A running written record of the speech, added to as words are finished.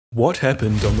What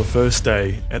happened on the first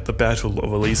day at the Battle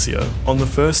of Alesia? On the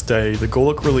first day, the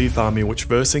Gallic relief army which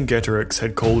Vercingetorix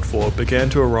had called for began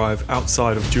to arrive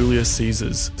outside of Julius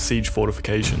Caesar's siege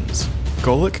fortifications.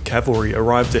 Gallic cavalry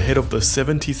arrived ahead of the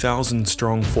 70,000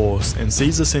 strong force, and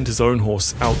Caesar sent his own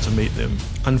horse out to meet them.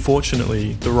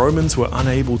 Unfortunately, the Romans were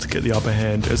unable to get the upper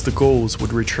hand as the Gauls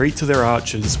would retreat to their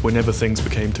archers whenever things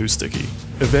became too sticky.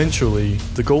 Eventually,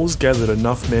 the Gauls gathered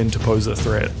enough men to pose a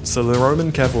threat, so the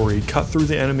Roman cavalry cut through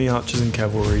the enemy archers and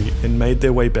cavalry and made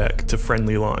their way back to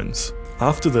friendly lines.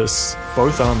 After this,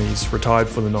 both armies retired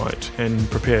for the night and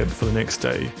prepared for the next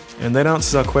day. And that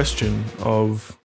answers our question of